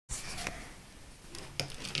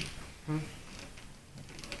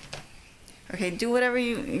Okay, do whatever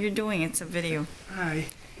you're doing. It's a video. Hi.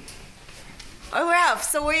 Oh, Ralph,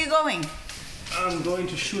 so where are you going? I'm going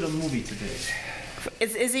to shoot a movie today.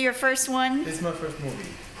 Is it your first one? It's my first movie.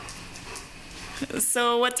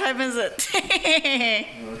 So what time is it?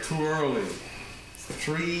 Too early. It's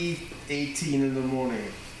 3:18 in the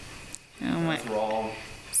morning. Oh my. That's wrong.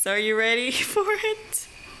 So are you ready for it?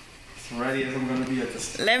 As ready as I'm going to be at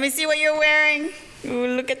this. Let me see what you're wearing. Ooh,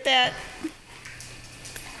 look at that.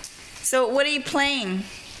 So what are you playing?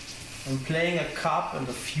 I'm playing a cop and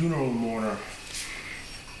a funeral mourner.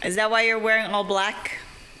 Is that why you're wearing all black?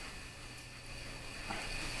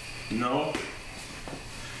 No.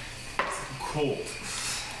 It's cold.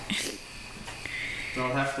 They'll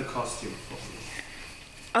have the costume for me.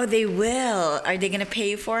 Oh, they will. Are they gonna pay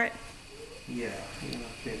you for it? Yeah, you're not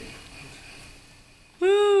kidding.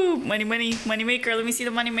 Woo! Money, money, money maker. Let me see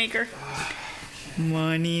the money maker.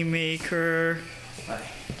 Money maker.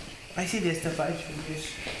 I see this stuff.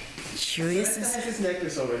 Julius. Julius has his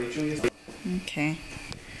necklace already. Julius. Okay.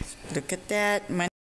 Look at that. Money.